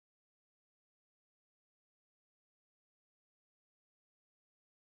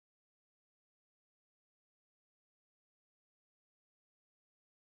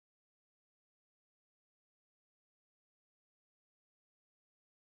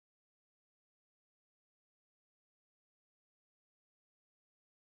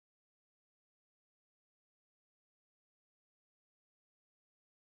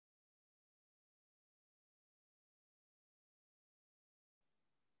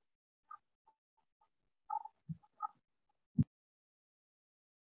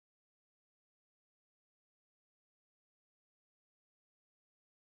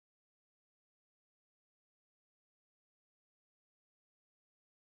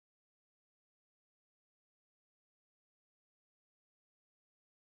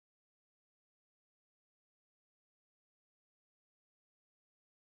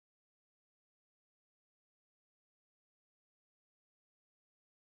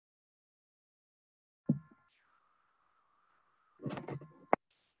Good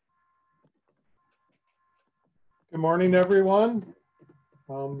morning, everyone.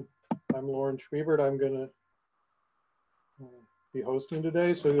 I'm Lauren Schwiebert. I'm going to be hosting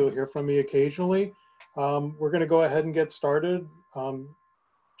today, so you'll hear from me occasionally. We're going to go ahead and get started.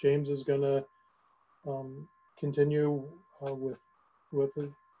 James is going to continue with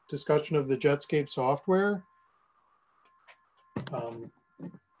the discussion of the JETSCAPE software.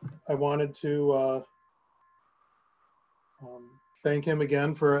 I wanted to thank him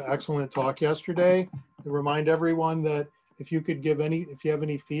again for an excellent talk yesterday. And remind everyone that if you have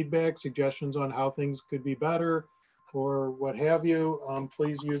any feedback, suggestions on how things could be better or what have you,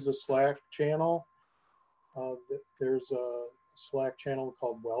 please use the Slack channel. There's a Slack channel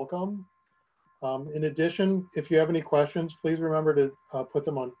called Welcome. In addition, if you have any questions, please remember to put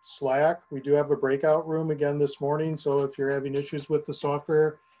them on Slack. We do have a breakout room again this morning, so if you're having issues with the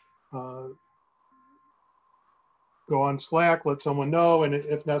software, go on Slack, let someone know, and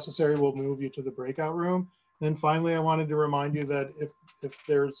if necessary, we'll move you to the breakout room. Then finally, I wanted to remind you that if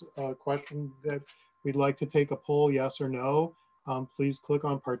there's a question that we'd like to take a poll, yes or no, please click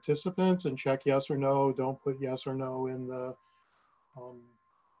on participants and check yes or no. Don't put yes or no in the,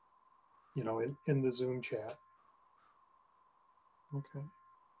 in the Zoom chat. Okay.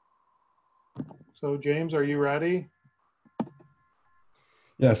 So James, are you ready?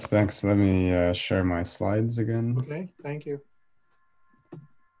 Yes, thanks. Let me share my slides again. Okay, thank you.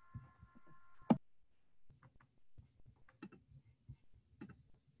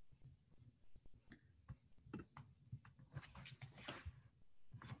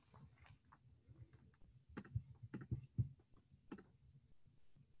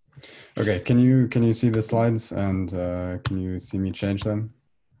 Okay, can you see the slides and can you see me change them?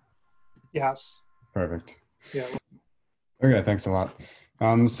 Yes. Perfect. Yeah. Okay, thanks a lot.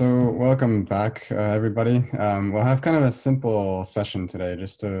 So welcome back, everybody. We'll have kind of a simple session today,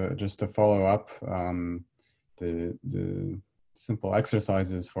 just to follow up the simple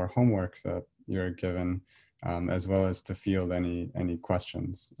exercises for homework that you're given, as well as to field any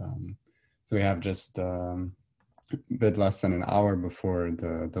questions. So we have just a bit less than an hour before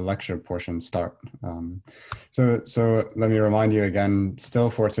the lecture portion start. So let me remind you again,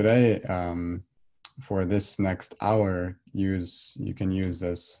 still for today. For this next hour, you can use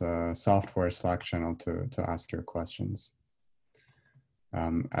this software Slack channel to ask your questions.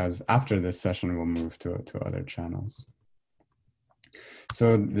 As after this session, we'll move to other channels.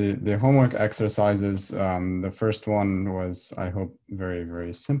 So the homework exercises, the first one was, I hope, very,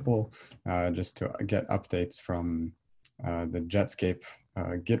 very simple, just to get updates from the JETSCAPE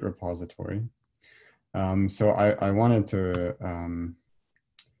Git repository. So I wanted to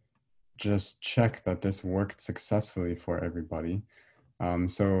just check that this worked successfully for everybody.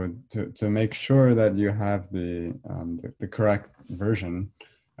 So to make sure that you have the correct version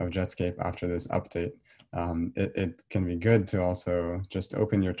of JETSCAPE after this update, it can be good to also just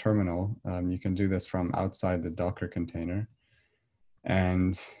open your terminal. You can do this from outside the Docker container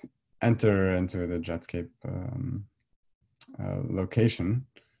and enter into the JETSCAPE location,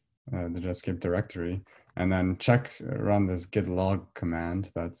 the JETSCAPE directory, and then run this git log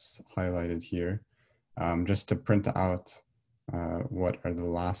command that's highlighted here, just to print out what are the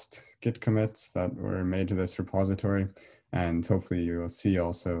last git commits that were made to this repository. And hopefully you will see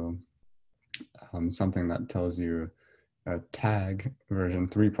also something that tells you a tag version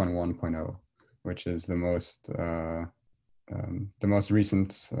 3.1.0, which is the most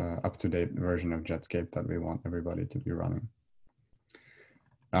recent up-to-date version of JETSCAPE that we want everybody to be running.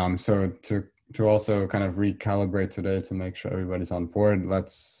 So to also kind of recalibrate today to make sure everybody's on board,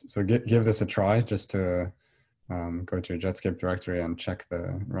 give this a try, just to go to your JETSCAPE directory and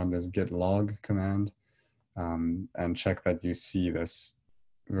run this git log command, and check that you see this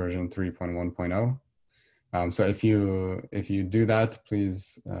version 3.1.0. So if you do that,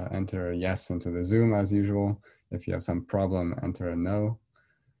 please enter a yes into the Zoom as usual. If you have some problem, enter a no.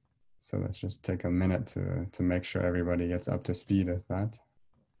 So let's just take a minute to make sure everybody gets up to speed with that.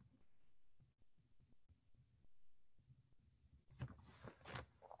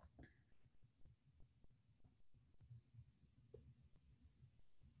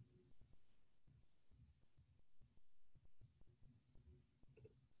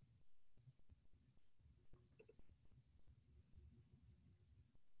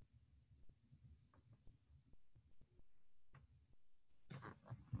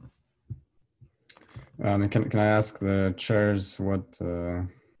 Can I ask the chairs what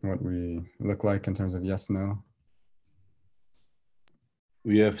we look like in terms of yes, no?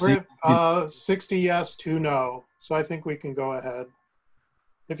 We have 60 yes, 2 no. So I think we can go ahead.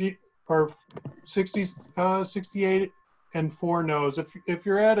 If you or 68 and 4 no's. If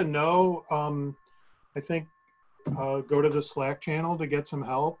you're at a no, I think go to the Slack channel to get some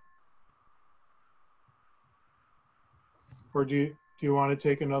help. Or do you want to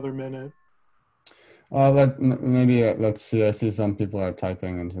take another minute? Let's see. I see some people are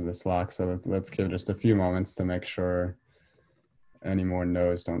typing into the Slack, so let's give just a few moments to make sure any more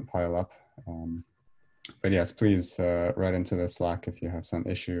no's don't pile up. But yes, please write into the Slack if you have some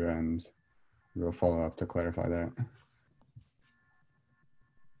issue, and we'll follow up to clarify that.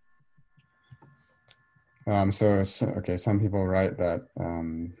 Okay, some people write that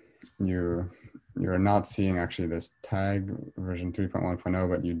you're not seeing actually this tag version 3.1.0,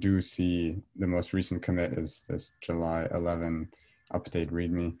 but you do see the most recent commit is this July 11 update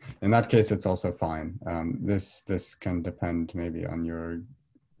README. In that case, it's also fine. This can depend maybe on your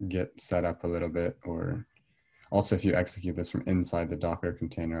Git setup a little bit, or also if you execute this from inside the Docker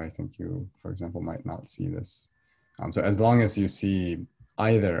container, I think you, for example, might not see this. So as long as you see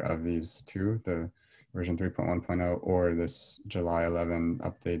either of these two, the version 3.1.0 or this July 11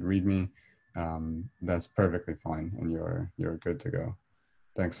 update README, that's perfectly fine, and you're good to go.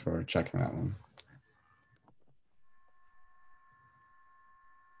 Thanks for checking that one.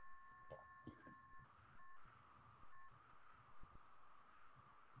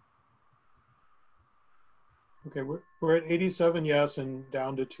 Okay, we're at 87 yes and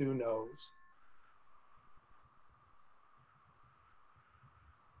down to 2 no's.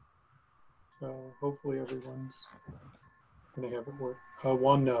 So hopefully everyone's going to have it work.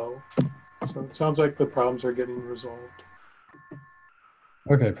 1 no. So it sounds like the problems are getting resolved.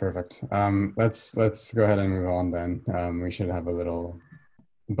 Okay, perfect. Let's go ahead and move on then. We should have a little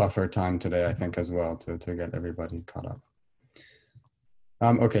buffer time today, I think, as well, to get everybody caught up.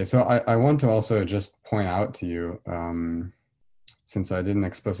 Okay, so I want to also just point out to you, since I didn't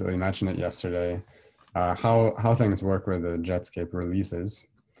explicitly mention it yesterday, how things work with the JETSCAPE releases.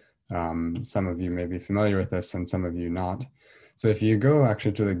 Some of you may be familiar with this and some of you not. So if you go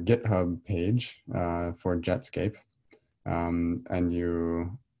actually to the GitHub page for JETSCAPE, and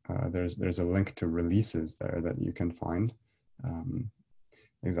you there's a link to releases there that you can find.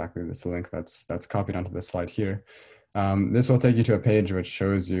 Exactly this link that's copied onto the slide here. This will take you to a page which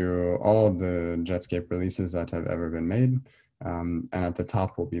shows you all the JETSCAPE releases that have ever been made, and at the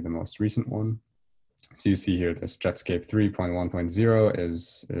top will be the most recent one. So you see here this JETSCAPE 3.1.0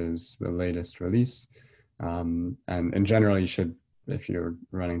 is the latest release, and in general you should, if you're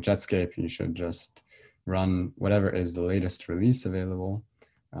running JETSCAPE, you should just run whatever is the latest release available.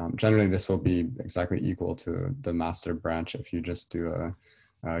 Generally, this will be exactly equal to the master branch if you just do a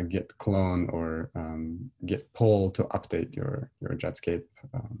git clone or git pull to update your JETSCAPE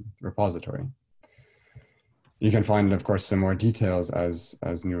repository. You can find, of course, some more details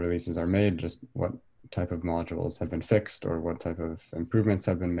as new releases are made, just what type of modules have been fixed or what type of improvements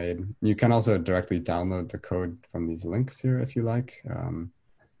have been made. You can also directly download the code from these links here if you like.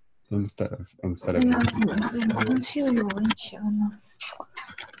 Instead of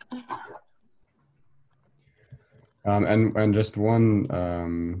and just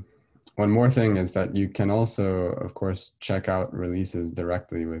one more thing is that you can also, of course, check out releases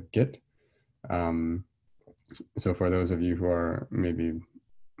directly with Git. So for those of you who are maybe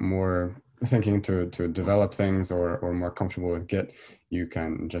more thinking to develop things or more comfortable with Git, you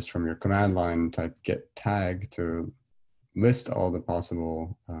can just from your command line type git tag to list all the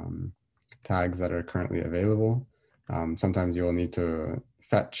possible tags that are currently available. Sometimes you will need to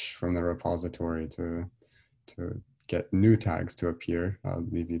fetch from the repository to get new tags to appear. I'll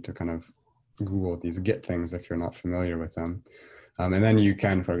leave you to kind of Google these Git things if you're not familiar with them. And then you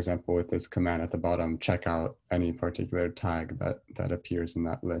can, for example, with this command at the bottom, check out any particular tag that appears in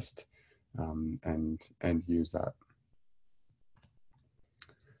that list and use that.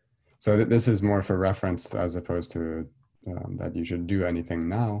 So this is more for reference as opposed to that you should do anything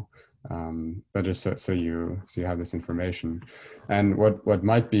now, but just so you have this information. And what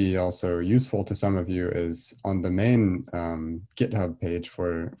might be also useful to some of you is on the main GitHub page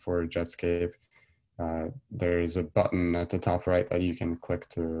for JETSCAPE, there is a button at the top right that you can click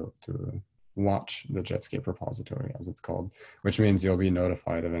to watch the JETSCAPE repository, as it's called, which means you'll be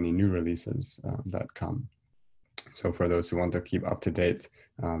notified of any new releases that come. So for those who want to keep up to date,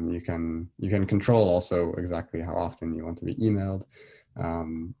 you can control also exactly how often you want to be emailed,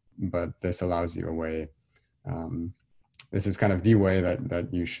 but this allows you a way. This is kind of the way that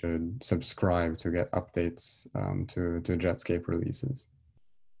you should subscribe to get updates to JETSCAPE releases.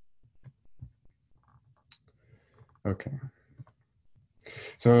 Okay.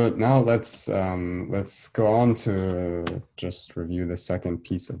 So now let's go on to just review the second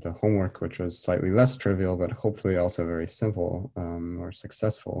piece of the homework, which was slightly less trivial, but hopefully also very simple or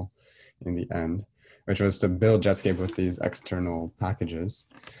successful in the end, which was to build JETSCAPE with these external packages.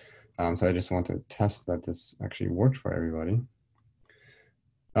 So I just want to test that this actually worked for everybody.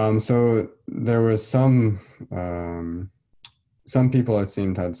 So there was some people, it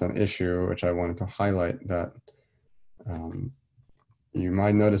seemed, had some issue, which I wanted to highlight, that you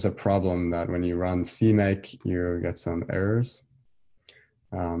might notice a problem that when you run CMake, you get some errors.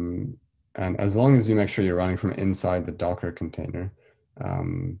 And as long as you make sure you're running from inside the Docker container,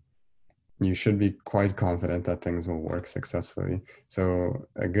 you should be quite confident that things will work successfully. So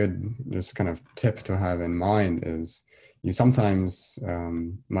a good just kind of tip to have in mind is you sometimes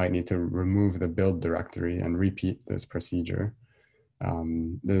might need to remove the build directory and repeat this procedure.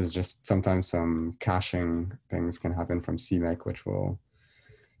 There's just sometimes some caching things can happen from CMake, which will,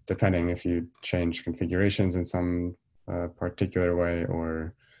 depending if you change configurations in some particular way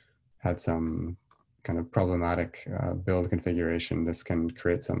or had some kind of problematic build configuration, this can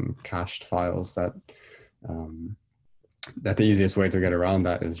create some cached files that the easiest way to get around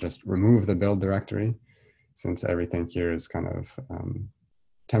that is just remove the build directory, since everything here is kind of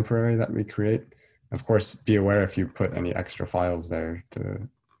temporary that we create. Of course, be aware if you put any extra files there to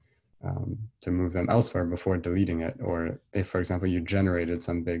move them elsewhere before deleting it, or if, for example, you generated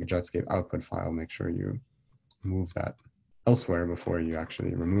some big JETSCAPE output file, make sure you move that elsewhere before you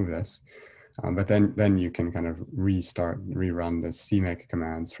actually remove this. But then you can kind of rerun the CMake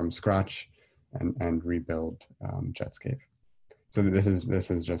commands from scratch and rebuild JETSCAPE. So this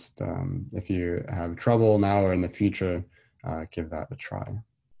is just, if you have trouble now or in the future, give that a try.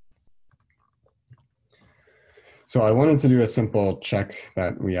 So I wanted to do a simple check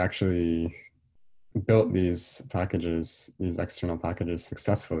that we actually built these packages, these external packages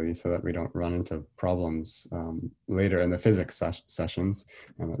successfully, so that we don't run into problems later in the physics sessions,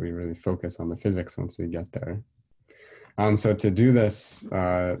 and that we really focus on the physics once we get there. So to do this,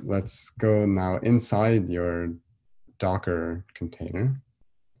 let's go now inside your Docker container.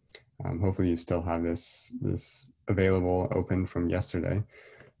 Hopefully you still have this available open from yesterday.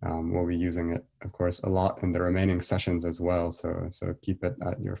 We'll be using it, of course, a lot in the remaining sessions as well, so keep it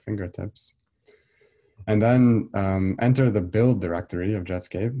at your fingertips. And then enter the build directory of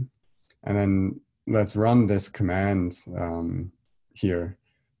JETSCAPE, and then let's run this command here.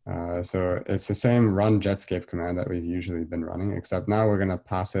 So it's the same run JETSCAPE command that we've usually been running, except now we're going to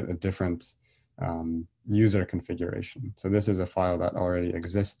pass it a different user configuration. So this is a file that already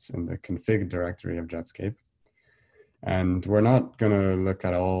exists in the config directory of JETSCAPE. And we're not going to look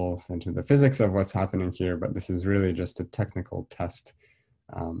at all into the physics of what's happening here, but this is really just a technical test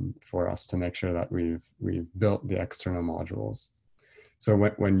for us to make sure that we've built the external modules. So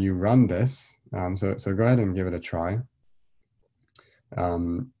when you run this, so go ahead and give it a try.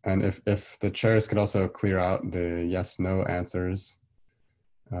 And if the chairs could also clear out the yes/no answers,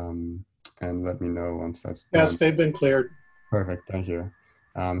 and let me know once that's done. Yes, they've been cleared. Perfect, thank you.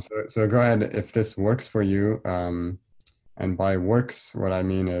 So go ahead if this works for you. And by works, what I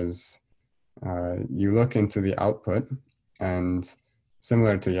mean is you look into the output, and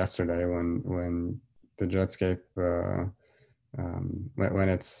similar to yesterday when the JETSCAPE, when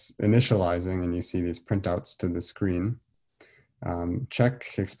it's initializing and you see these printouts to the screen, check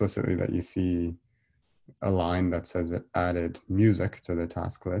explicitly that you see a line that says it added music to the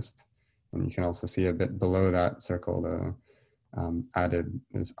task list. And you can also see a bit below that circle, the added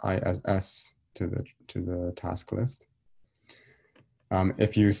is ISS to the task list.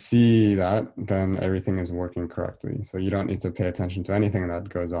 If you see that, then everything is working correctly. So you don't need to pay attention to anything that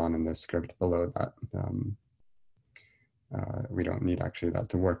goes on in the script below that. We don't need actually that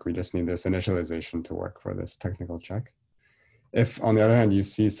to work. We just need this initialization to work for this technical check. If, on the other hand, you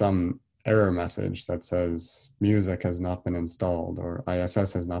see some error message that says music has not been installed or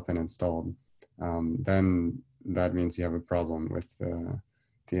ISS has not been installed, then that means you have a problem with the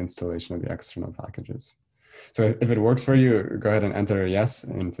installation of the external packages. So if it works for you, go ahead and enter yes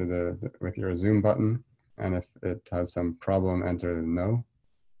into with your zoom button. And if it has some problem, enter no.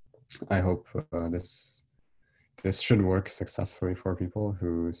 I hope this should work successfully for people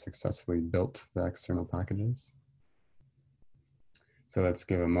who successfully built the external packages. So let's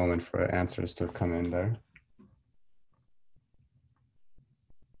give a moment for answers to come in there.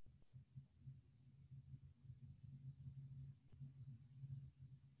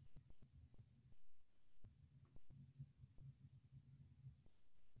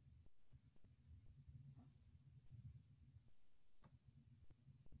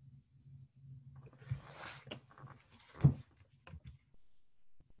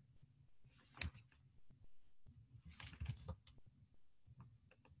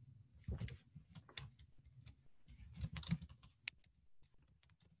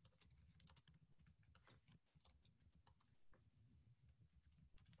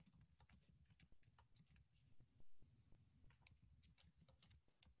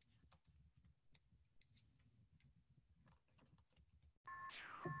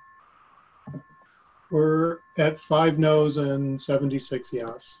 We're at 5 no's and 76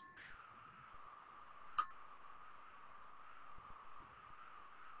 yes.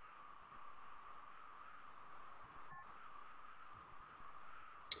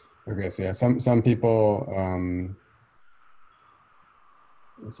 Okay, so yeah, some people.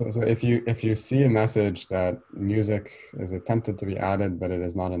 So if you see a message that music is attempted to be added but it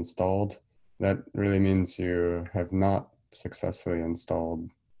is not installed, that really means you have not successfully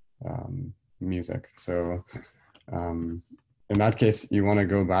installed music. So in that case, you want to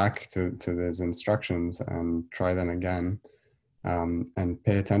go back to those instructions and try them again, and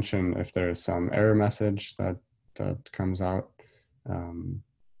pay attention if there is some error message that comes out.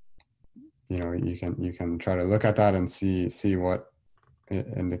 You know, you can try to look at that and see what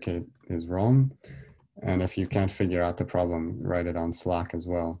indicate is wrong. And if you can't figure out the problem, write it on Slack as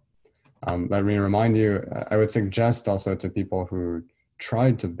well. Let me remind you, I would suggest also to people who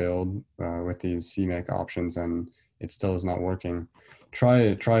tried to build with these CMake options and it still is not working,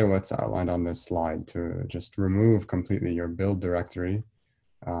 try what's outlined on this slide to just remove completely your build directory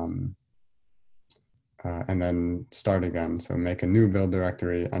and then start again. So make a new build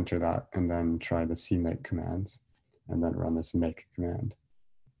directory, enter that, and then try the CMake commands and then run this make command.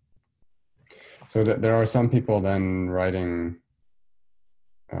 So there are some people then writing,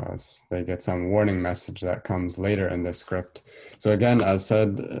 they get some warning message that comes later in the script. So again, as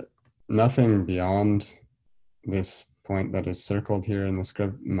said, nothing beyond this point that is circled here in the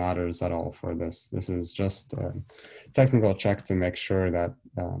script matters at all for this. This is just a technical check to make sure that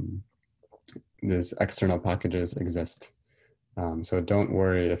these external packages exist. So don't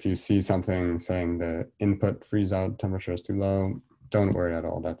worry if you see something saying the input freeze out temperature is too low, don't worry at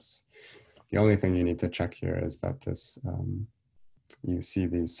all. That's the only thing you need to check here is that this, you see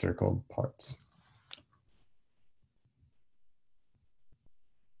these circled parts.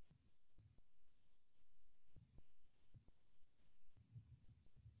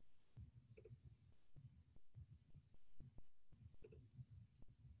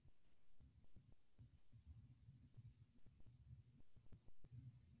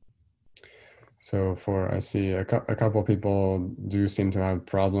 So I see a couple people do seem to have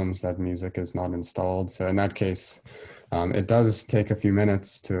problems that music is not installed. So in that case, it does take a few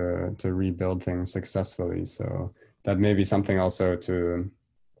minutes to rebuild things successfully. So that may be something also to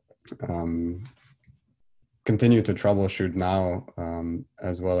continue to troubleshoot now,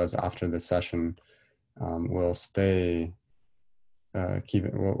 as well as after the session. We'll stay,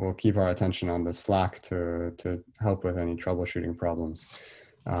 we'll keep our attention on the Slack to help with any troubleshooting problems.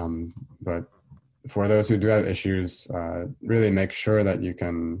 But for those who do have issues, really make sure that you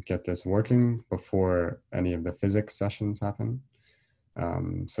can get this working before any of the physics sessions happen.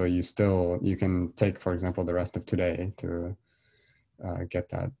 So you can take, for example, the rest of today to get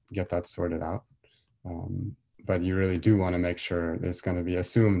that sorted out. But you really do want to make sure it's going to be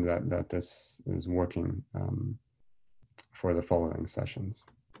assumed that this is working for the following sessions.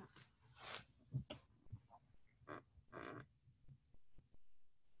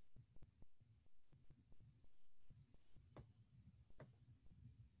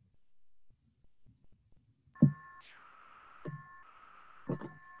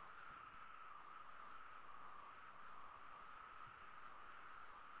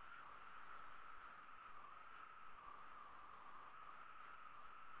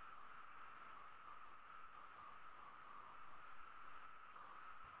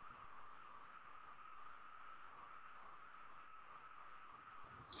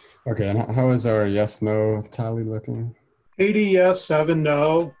 Okay, and how is our yes/no tally looking? 80 yes, 7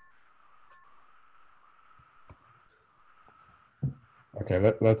 no. Okay,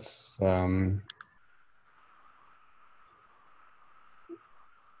 let's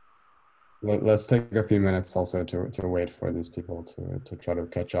take a few minutes also to wait for these people to try to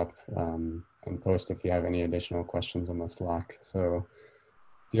catch up and post if you have any additional questions on the Slack. So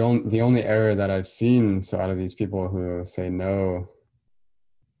the only error that I've seen, so out of these people who say no,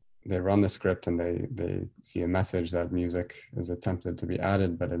 they run the script and they see a message that music is attempted to be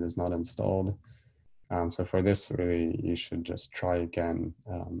added, but it is not installed. So for this, really, you should just try again,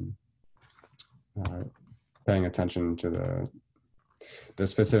 paying attention to the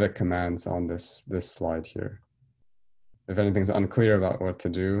specific commands on this slide here. If anything's unclear about what to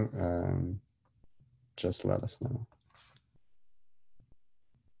do, just let us know.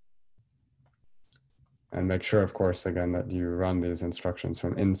 And make sure, of course, again, that you run these instructions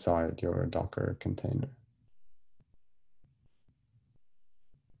from inside your Docker container.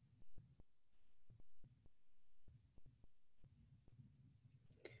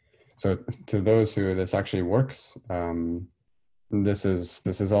 So to those who this actually works, this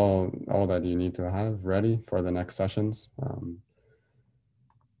is all that you need to have ready for the next sessions.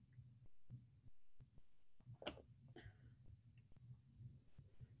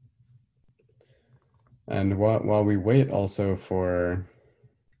 And while we wait also for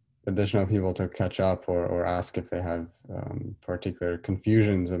additional people to catch up or ask if they have particular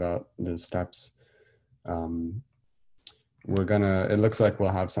confusions about the steps, it looks like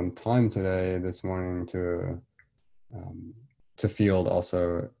we'll have some time today, this morning, to field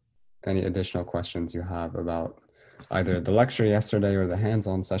also any additional questions you have about either the lecture yesterday or the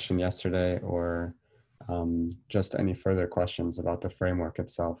hands-on session yesterday, or just any further questions about the framework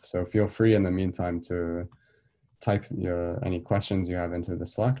itself. So feel free in the meantime to type any questions you have into the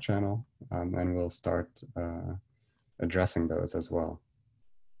Slack channel, and we'll start addressing those as well.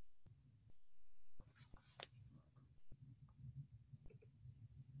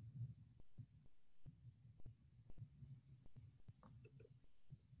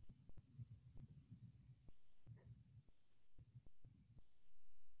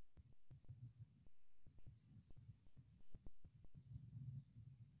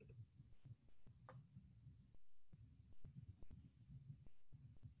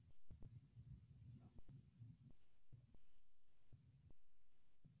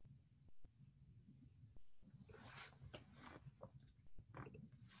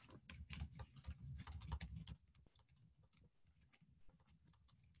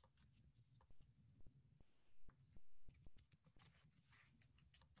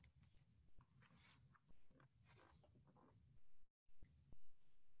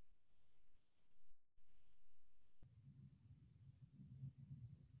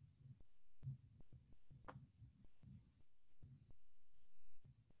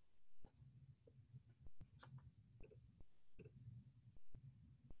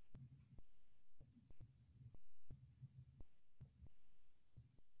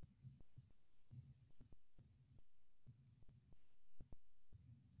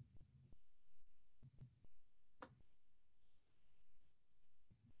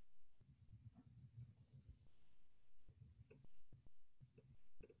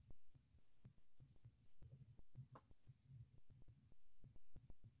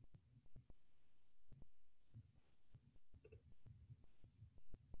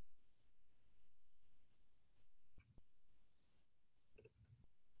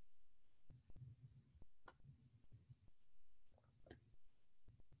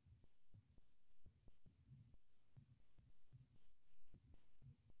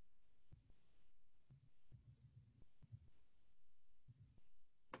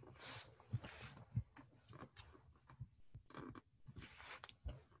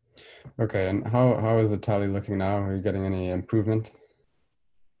 Okay, and how is the tally looking now? Are you getting any improvement?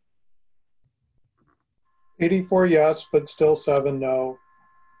 84 yes, but still 7 no.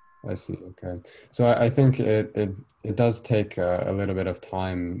 I see. Okay, so I think it does take a little bit of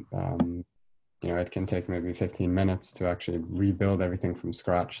time. It can take maybe 15 minutes to actually rebuild everything from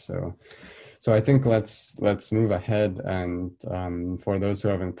scratch. So I think let's move ahead, and for those who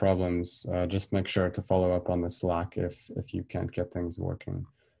are having problems, just make sure to follow up on the Slack if you can't get things working.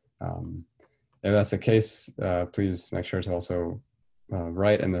 If that's the case, please make sure to also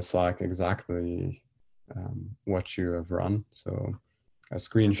write in the Slack exactly what you have run. So a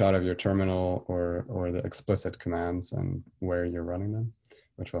screenshot of your terminal or the explicit commands and where you're running them,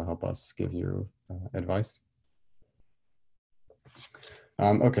 which will help us give you advice.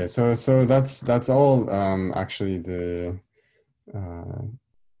 Okay, so that's all actually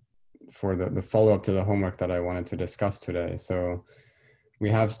for the follow-up to the homework that I wanted to discuss today. So we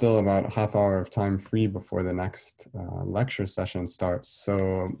have still about half hour of time free before the next lecture session starts.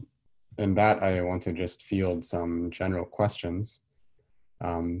 So in that, I want to just field some general questions.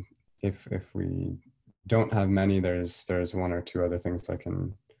 If we don't have many, there's one or two other things I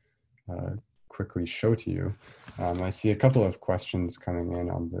can quickly show to you. I see a couple of questions coming in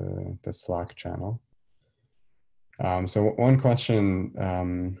on the Slack channel. So one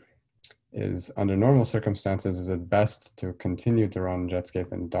question is, under normal circumstances, is it best to continue to run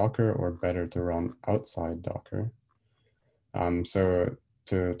JETSCAPE in Docker or better to run outside Docker? So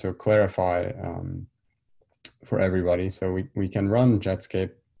to clarify for everybody, so we can run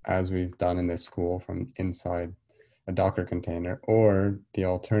JETSCAPE as we've done in this school from inside a Docker container, or the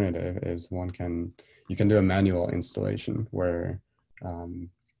alternative is you can do a manual installation where,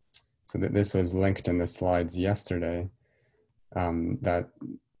 so that this was linked in the slides yesterday, that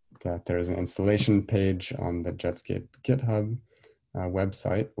there's an installation page on the JETSCAPE GitHub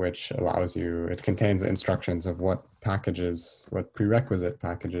website, which allows you, it contains instructions of what prerequisite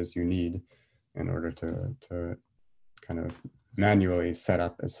packages you need in order to kind of manually set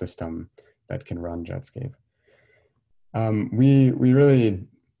up a system that can run JETSCAPE. We really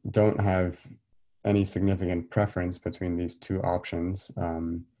don't have any significant preference between these two options.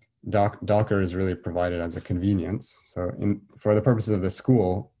 Docker is really provided as a convenience. So for the purposes of the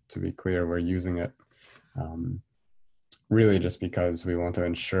school, to be clear, we're using it really just because we want to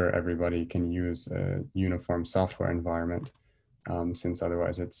ensure everybody can use a uniform software environment, since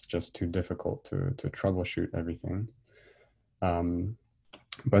otherwise it's just too difficult to troubleshoot everything.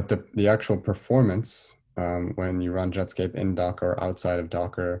 But the actual performance when you run JETSCAPE in Docker or outside of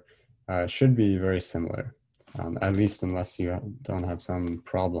Docker should be very similar, at least unless you don't have some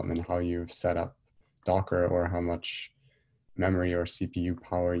problem in how you've set up Docker or how much memory or CPU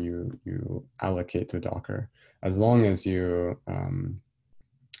power you allocate to Docker. As long as you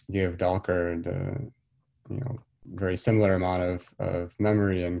give Docker the very similar amount of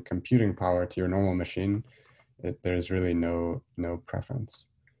memory and computing power to your normal machine, there's really no preference.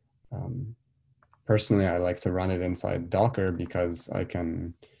 Personally, I like to run it inside Docker because I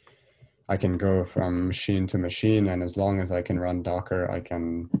can go from machine to machine, and as long as I can run Docker, I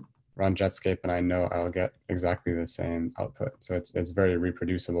can run JETSCAPE, and I know I'll get exactly the same output. So it's very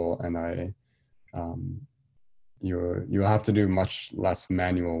reproducible, and you'll have to do much less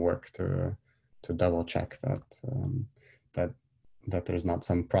manual work to double check that there's not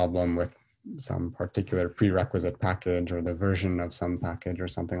some problem with some particular prerequisite package or the version of some package or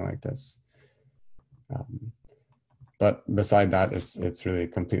something like this. But beside that, it's really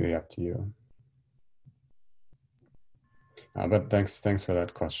completely up to you. But thanks for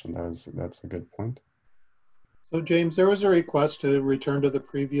that question. That's a good point. So James, there was a request to return to the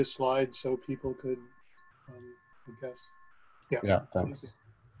previous slide so people could, I guess. Yeah, thanks.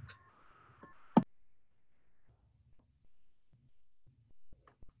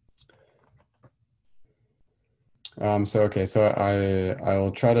 So I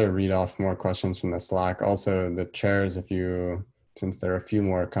will try to read off more questions from the Slack. Also, the chairs, since there are a few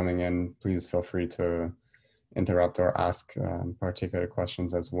more coming in, please feel free to interrupt or ask particular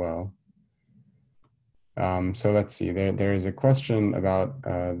questions as well. So let's see, there is a question about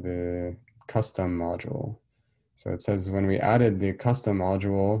the custom module. So it says, when we added the custom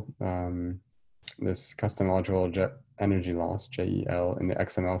module, this custom module jet energy loss, JEL, in the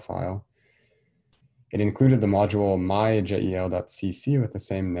XML file, it included the module myjel.cc with the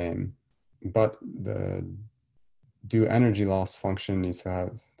same name, but the do energy loss function needs to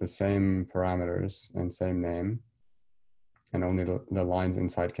have the same parameters and same name, and only the lines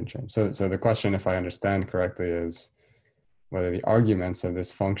inside can change. So the question, if I understand correctly, is whether the arguments of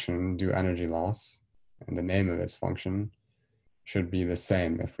this function do energy loss and the name of this function should be the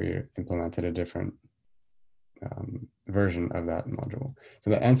same if we implemented a different version of that module. So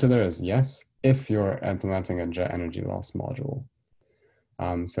the answer there is yes, if you're implementing a jet energy loss module.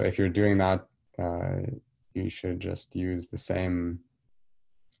 So if you're doing that, you should just use the same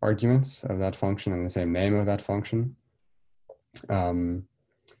arguments of that function and the same name of that function.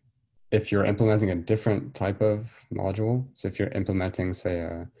 If you're implementing a different type of module, so if you're implementing, say,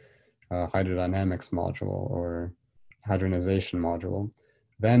 a hydrodynamics module or hadronization module,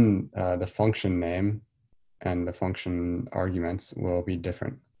 then the function name and the function arguments will be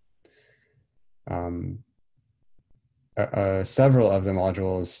different. Several of the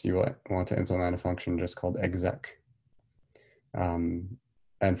modules you want to implement a function just called exec. And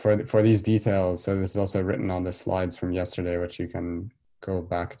for these details, so this is also written on the slides from yesterday, which you can go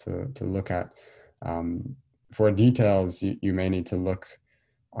back to look at. For details, you may need to look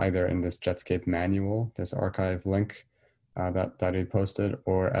either in this JETSCAPE manual, this archive link that we posted,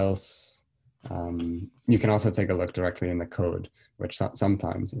 or else you can also take a look directly in the code, which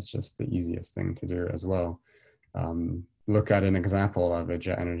sometimes is just the easiest thing to do as well. Look at an example of a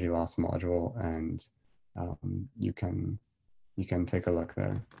jet energy loss module, and you can take a look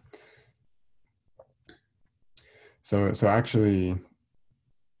there. So actually,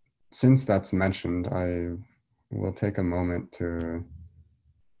 since that's mentioned, I will take a moment to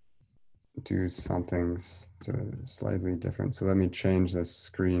do something slightly different. So let me change the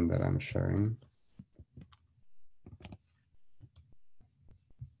screen that I'm sharing.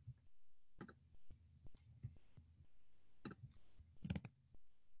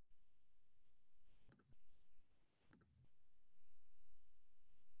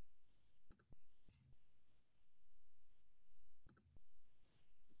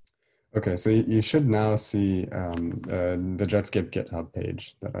 Okay, so you should now see the JETSCAPE GitHub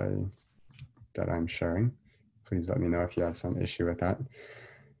page that I'm sharing. Please let me know if you have some issue with that.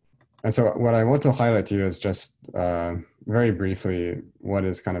 And so what I want to highlight to you is just very briefly what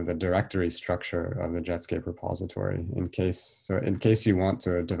is kind of the directory structure of the JETSCAPE repository in case you want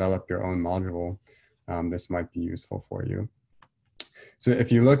to develop your own module, this might be useful for you. So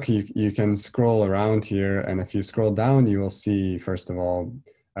if you look, you can scroll around here, and if you scroll down, you will see, first of all,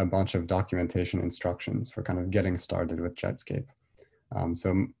 a bunch of documentation instructions for kind of getting started with JETSCAPE.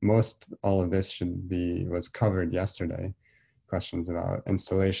 So most all of this was covered yesterday. Questions about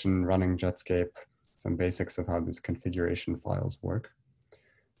installation, running JETSCAPE, some basics of how these configuration files work.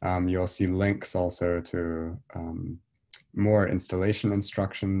 You'll see links also to more installation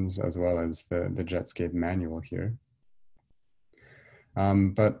instructions, as well as the JETSCAPE manual here.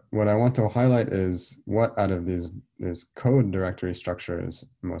 But what I want to highlight is what out of this code directory structure is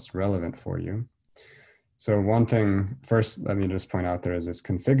most relevant for you. So one thing, first, let me just point out there is this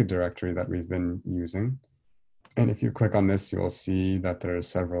config directory that we've been using. And if you click on this, you will see that there are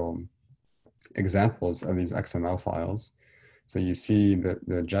several examples of these XML files. So you see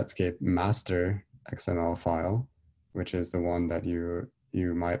the JETSCAPE master XML file, which is the one that you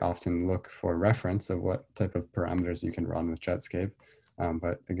might often look for reference of what type of parameters you can run with JETSCAPE.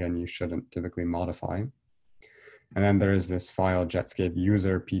 But again, you shouldn't typically modify. And then there is this file JETSCAPE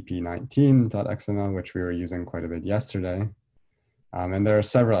user pp19.xml, which we were using quite a bit yesterday. And there are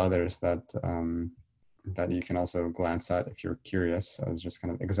several others that you can also glance at if you're curious, as just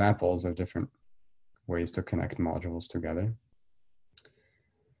kind of examples of different ways to connect modules together.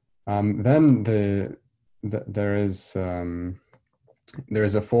 Then there is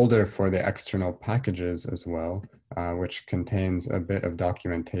a folder for the external packages as well, which contains a bit of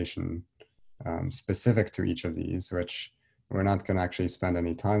documentation specific to each of these, which we're not going to actually spend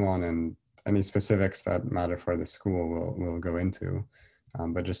any time on, and any specifics that matter for the school we'll go into.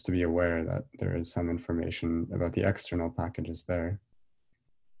 But just to be aware that there is some information about the external packages there.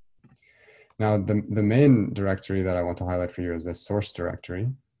 Now, the main directory that I want to highlight for you is the source directory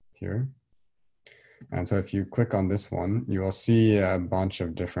here. And so if you click on this one, you will see a bunch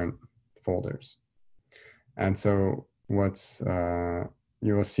of different folders. And so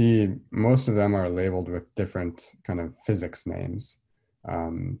you will see most of them are labeled with different kind of physics names.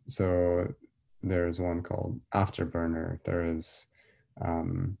 So there's one called Afterburner. There's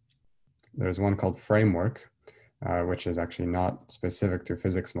one called Framework, which is actually not specific to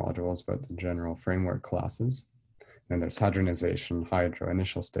physics modules, but the general framework classes. Then there's Hadronization, Hydro,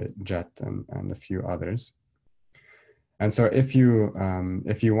 Initial State, Jet, and a few others. And so if you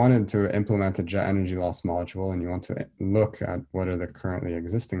wanted to implement a jet energy loss module and you want to look at what are the currently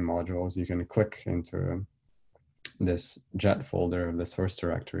existing modules, you can click into this jet folder of the source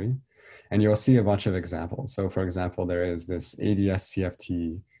directory, and you'll see a bunch of examples. So for example, there is this ADS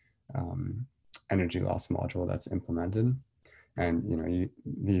CFT energy loss module that's implemented. And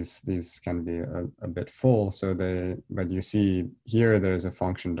these can be a bit full. But you see here there's a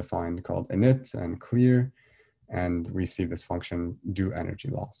function defined called init and clear, and we see this function do energy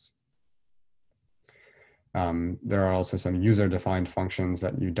loss. There are also some user-defined functions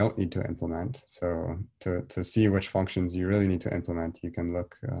that you don't need to implement. So to see which functions you really need to implement, you can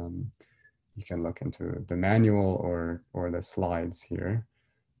look into the manual or the slides here,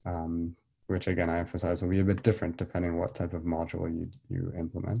 which again I emphasize will be a bit different depending what type of module you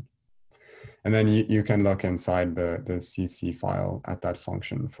implement. And then you can look inside the CC file at that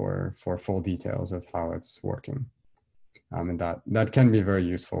function for full details of how it's working. And that can be very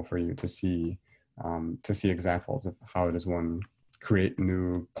useful for you to see examples of how does one create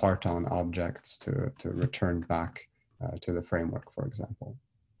new parton objects to return back to the framework, for example.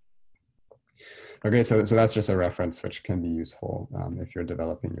 Okay, so that's just a reference which can be useful if you're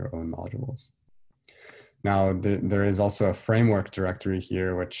developing your own modules. Now, there is also a framework directory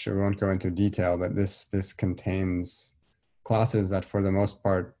here, which we won't go into detail, but this contains classes that for the most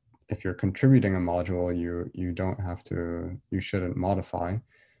part, if you're contributing a module, you shouldn't modify.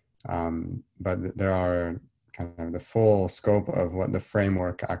 But there are kind of the full scope of what the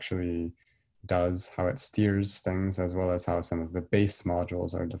framework actually does, how it steers things, as well as how some of the base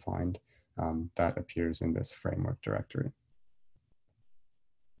modules are defined. That appears in this framework directory.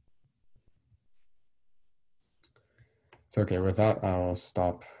 So, okay, with that, I'll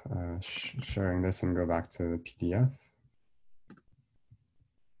stop sharing this and go back to the PDF.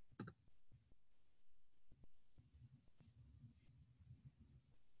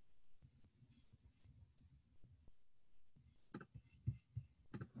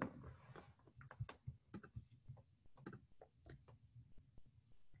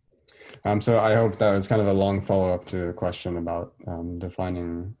 So I hope that was kind of a long follow-up to a question about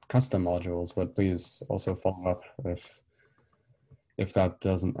defining custom modules, but please also follow up if that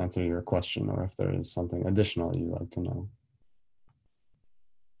doesn't answer your question, or if there is something additional you'd like to know.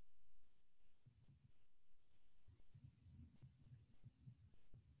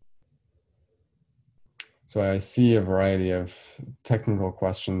 So I see a variety of technical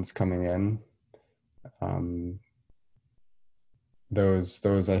questions coming in.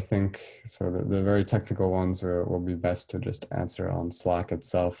 Those I think, so the very technical ones will be best to just answer on Slack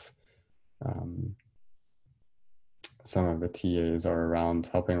itself. Some of the TAs are around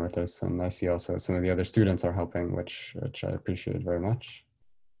helping with this, and I see also some of the other students are helping, which I appreciate very much.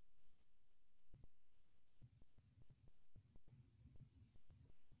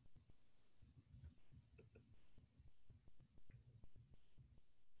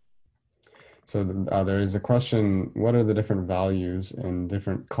 So there is a question, what are the different values in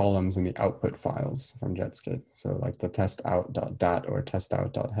different columns in the output files from JETSCAPE? So like the testout.dat or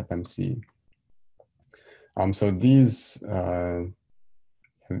testout.hepmc. So these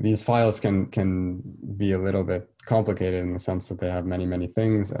files can be a little bit complicated in the sense that they have many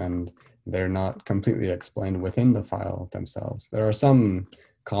things, and they're not completely explained within the file themselves. There are some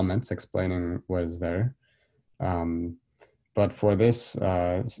comments explaining what is there. But for this,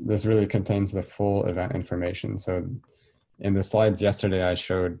 this really contains the full event information. So in the slides yesterday, I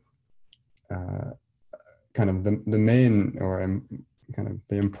showed kind of the main, or kind of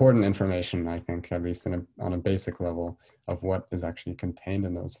the important information, I think, at least on a basic level, of what is actually contained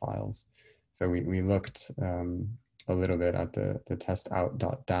in those files. So we looked a little bit at the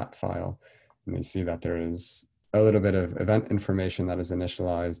testout.dat file, and we see that there is a little bit of event information that is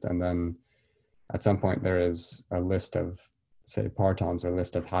initialized, and then at some point there is a list of, say, partons or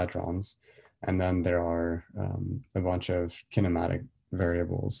list of hadrons, and then there are a bunch of kinematic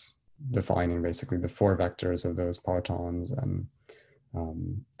variables defining basically the 4 vectors of those partons, and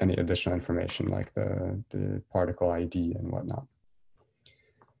any additional information like the particle ID and whatnot.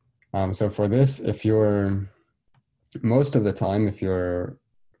 So for this, if you're, most of the time, if you're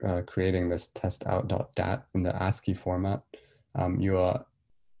creating this testout.dat in the ASCII format,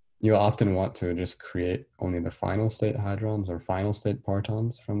 you'll often want to just create only the final state hadrons or final state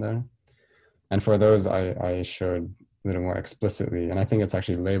partons from there. And for those, I showed a little more explicitly, and I think it's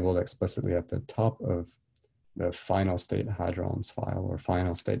actually labeled explicitly at the top of the final state hadrons file or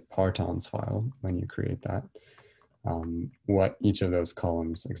final state partons file when you create that, what each of those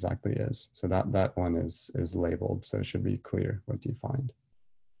columns exactly is. So that one is labeled, so it should be clear what you find.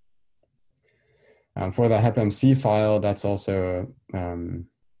 For the hepmc file, that's also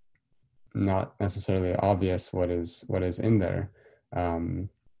not necessarily obvious what is in there.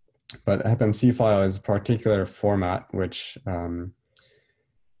 But hepmc file is a particular format which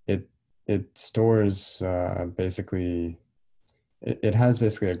it stores basically, it has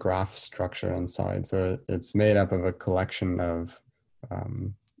basically a graph structure inside. So it's made up of a collection of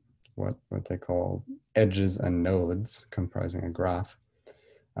what they call edges and nodes comprising a graph.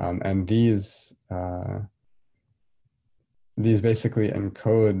 And these basically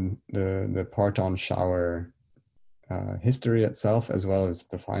encode the parton shower history itself, as well as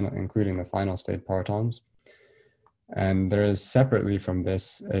the final, including the final state partons. And there is separately from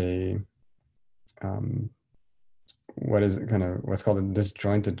this a what's called a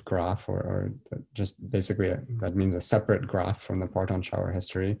disjointed graph, or just basically that means a separate graph from the parton shower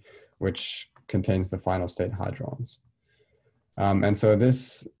history, which contains the final state hadrons. And so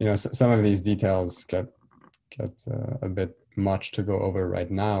this, some of these details get a bit much to go over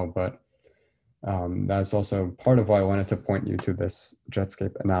right now, but that's also part of why I wanted to point you to this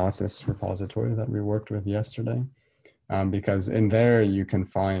JETSCAPE analysis repository that we worked with yesterday, because in there you can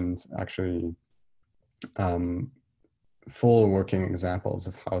find actually full working examples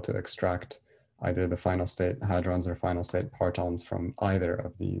of how to extract either the final state hadrons or final state partons from either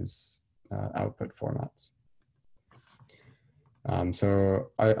of these output formats.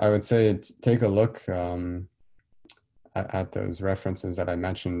 So I would say take a look at those references that I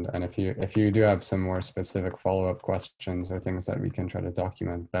mentioned, and if you do have some more specific follow-up questions or things that we can try to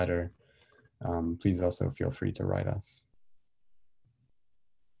document better, please also feel free to write us.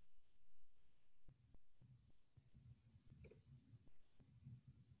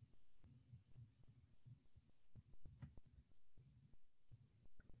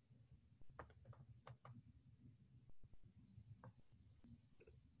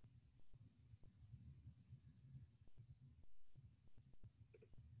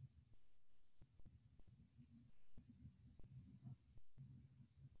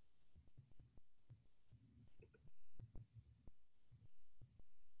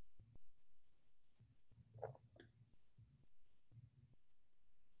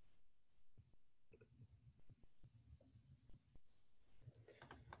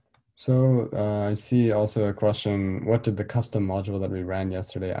 So I see also a question, what did the custom module that we ran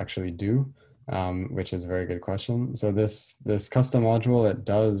yesterday actually do? Which is a very good question. So this custom module, it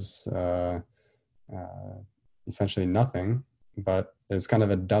does essentially nothing, but it's kind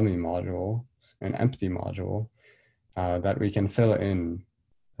of a dummy module, an empty module that we can fill in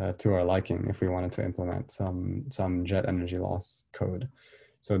to our liking if we wanted to implement some jet energy loss code.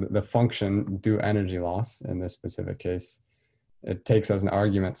 So the function do energy loss in this specific case, it takes as an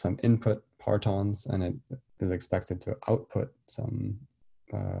argument some input partons, and it is expected to output some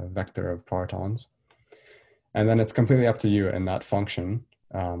vector of partons. And then it's completely up to you in that function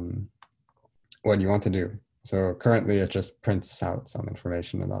what you want to do. So currently it just prints out some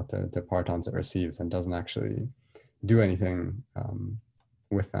information about the partons it receives and doesn't actually do anything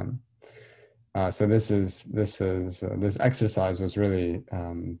with them. So this exercise was really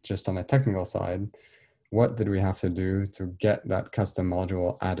just on a technical side. What did we have to do to get that custom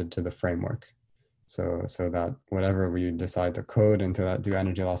module added to the framework? So that whatever we decide to code into that do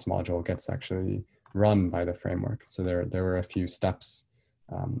energy loss module gets actually run by the framework. So there were a few steps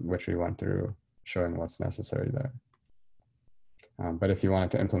which we went through showing what's necessary there. But if you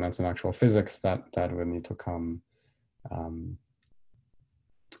wanted to implement some actual physics, that would need to come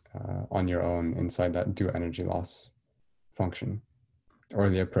on your own inside that do energy loss function, or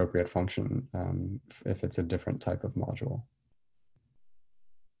the appropriate function if it's a different type of module.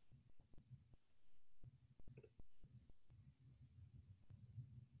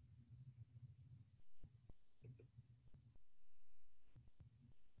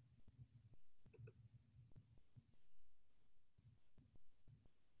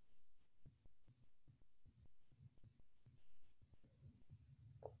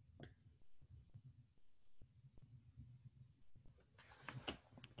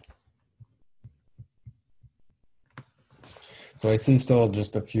 So I see still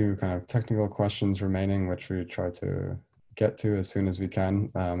just a few kind of technical questions remaining, which we try to get to as soon as we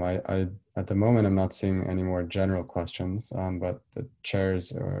can. At the moment, I'm not seeing any more general questions, but the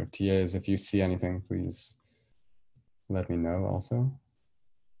chairs or TAs, if you see anything, please let me know also.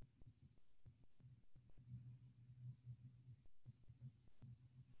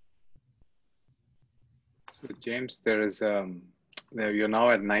 So James, you're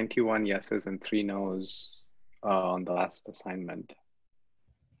now at 91 yeses and 3 nos on the last assignment.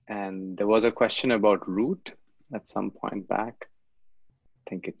 And there was a question about root at some point back.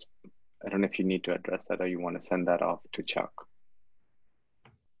 I don't know if you need to address that or you want to send that off to Chuck.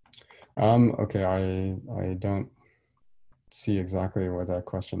 Okay, I don't see exactly what that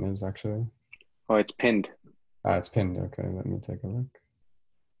question is actually. Oh, it's pinned. It's pinned. Okay, let me take a look.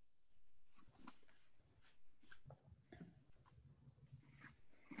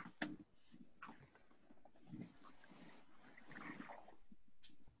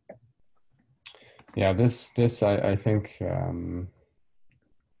 Yeah, this I think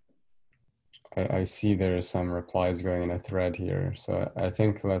I see there are some replies going in a thread here, so I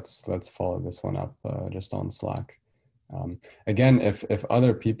think let's follow this one up just on Slack. Again, if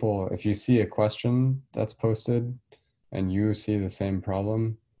other people, if you see a question that's posted and you see the same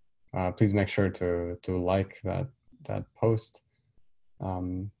problem, please make sure to like that post.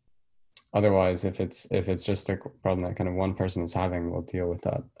 Otherwise, if it's just a problem that kind of one person is having, we'll deal with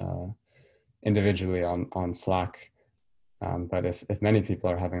that individually on Slack. But if many people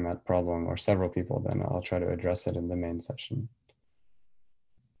are having that problem, or several people, then I'll try to address it in the main session.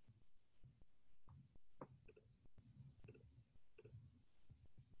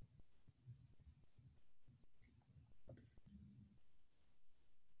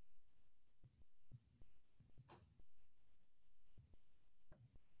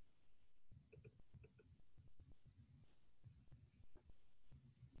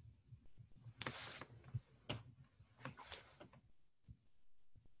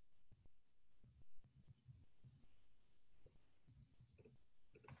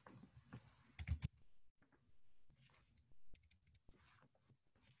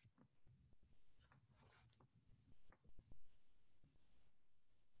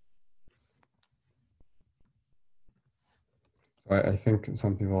 So I think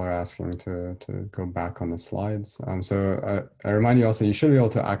some people are asking to go back on the slides. So I remind you also, you should be able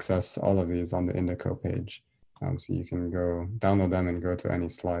to access all of these on the Indico page. So you can go download them and go to any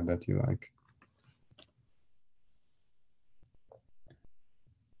slide that you like.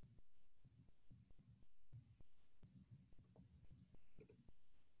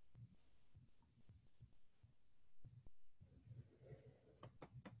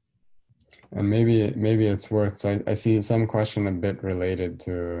 And maybe it's worth, so I see some question a bit related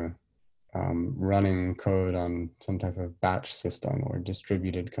to running code on some type of batch system or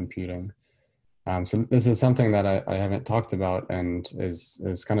distributed computing. So this is something that I haven't talked about and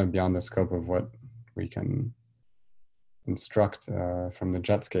is kind of beyond the scope of what we can instruct from the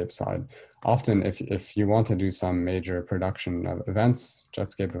JETSCAPE side. Often if you want to do some major production of events,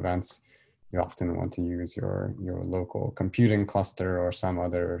 JETSCAPE events, you often want to use your local computing cluster or some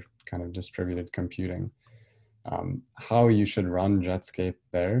other kind of distributed computing. How you should run JETSCAPE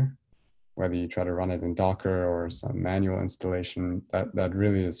there, whether you try to run it in Docker or some manual installation, that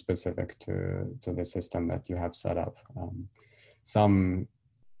really is specific to the system that you have set up. Some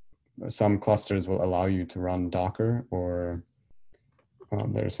clusters will allow you to run Docker, or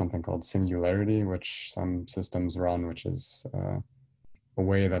there's something called Singularity, which some systems run, which is a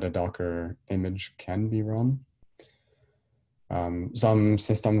way that a Docker image can be run. Some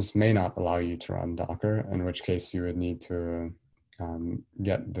systems may not allow you to run Docker, in which case you would need to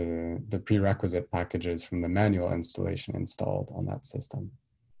get the prerequisite packages from the manual installation installed on that system.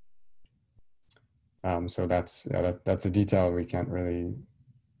 So that's a detail we can't really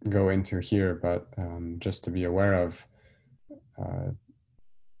go into here, but just to be aware of,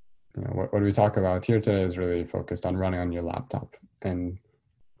 what we talk about here today is really focused on running on your laptop and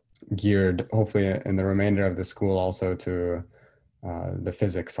geared, hopefully, in the remainder of the school also to the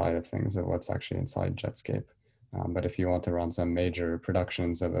physics side of things, of what's actually inside JETSCAPE. But if you want to run some major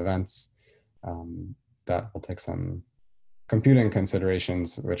productions of events, that will take some computing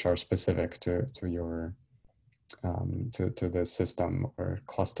considerations which are specific to your to the system or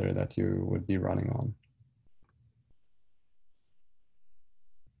cluster that you would be running on.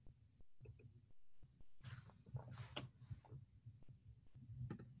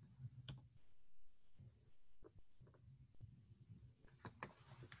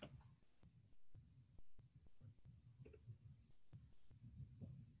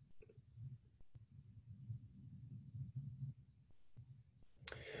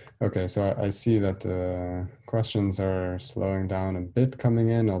 Okay, so I see that the questions are slowing down a bit coming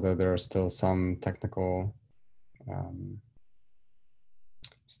in, although there are still some technical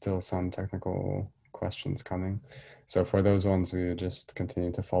questions coming. So for those ones, we just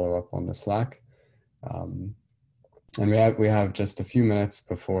continue to follow up on the Slack. And we have just a few minutes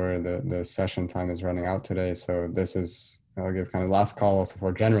before the session time is running out today. So this is, I'll give kind of last call also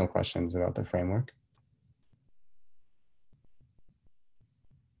for general questions about the framework.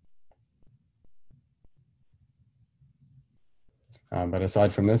 But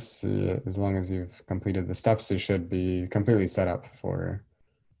aside from this, as long as you've completed the steps, you should be completely set up for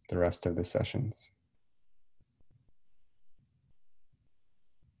the rest of the sessions.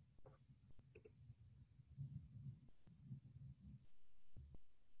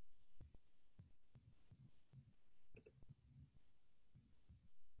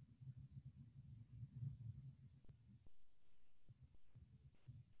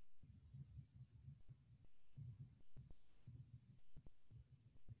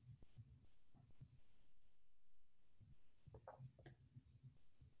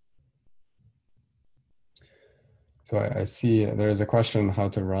 So I see there is a question how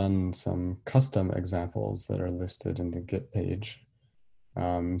to run some custom examples that are listed in the Git page.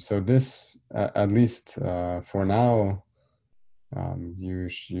 So this, at least for now,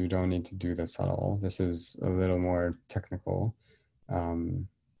 you don't need to do this at all. This is a little more technical.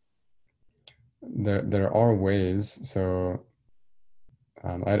 There are ways. So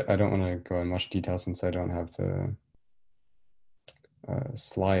I don't want to go in much detail since I don't have the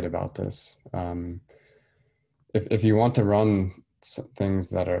slide about this. If you want to run things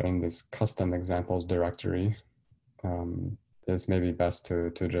that are in this custom examples directory, it's maybe best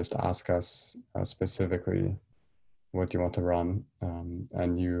to just ask us specifically what you want to run,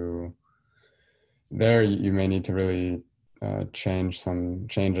 and you may need to really change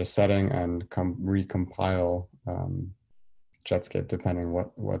a setting and recompile JETSCAPE depending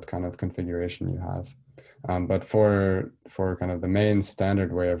what kind of configuration you have. But for kind of the main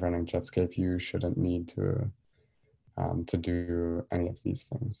standard way of running JETSCAPE, you shouldn't need to do any of these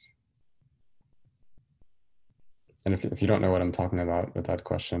things. And if you don't know what I'm talking about with that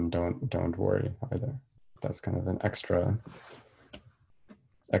question, don't worry either. That's kind of an extra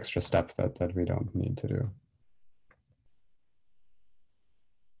step that we don't need to do.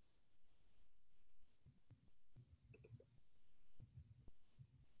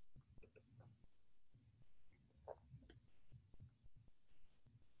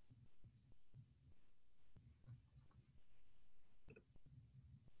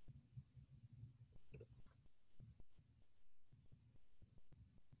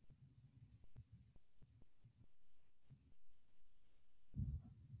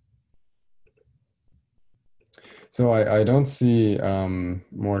 So I don't see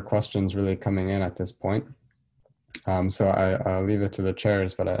more questions really coming in at this point. So I'll leave it to the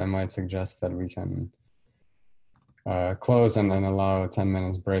chairs, but I might suggest that we can close and then allow a 10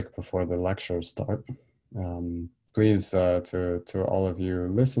 minutes break before the lectures start. Please, to all of you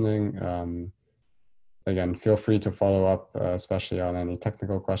listening, again, feel free to follow up, especially on any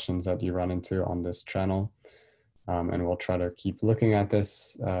technical questions that you run into on this channel. And we'll try to keep looking at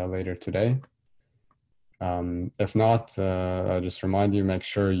this later today. If not, I'll just remind you, make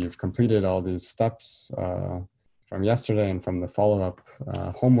sure you've completed all these steps from yesterday and from the follow-up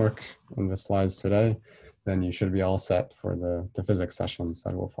homework in the slides today. Then you should be all set for the physics sessions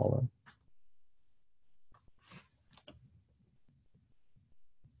that will follow.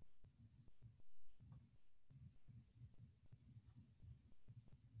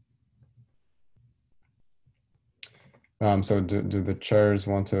 So do the chairs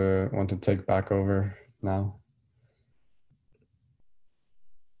want to take back over now?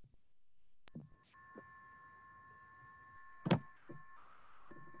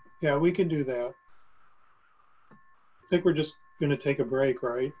 Yeah, we can do that. I think we're just going to take a break,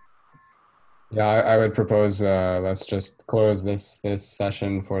 right? Yeah, I would propose let's just close this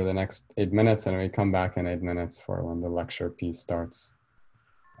session for the next 8 minutes, and we come back in 8 minutes for when the lecture piece starts.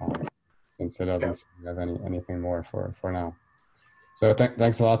 Since it doesn't seem to have anything more for now. So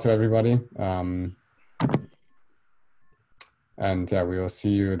thanks a lot to everybody. And yeah, we will see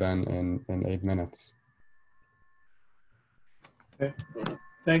you then in 8 minutes. Okay.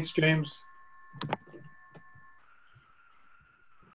 Thanks, James.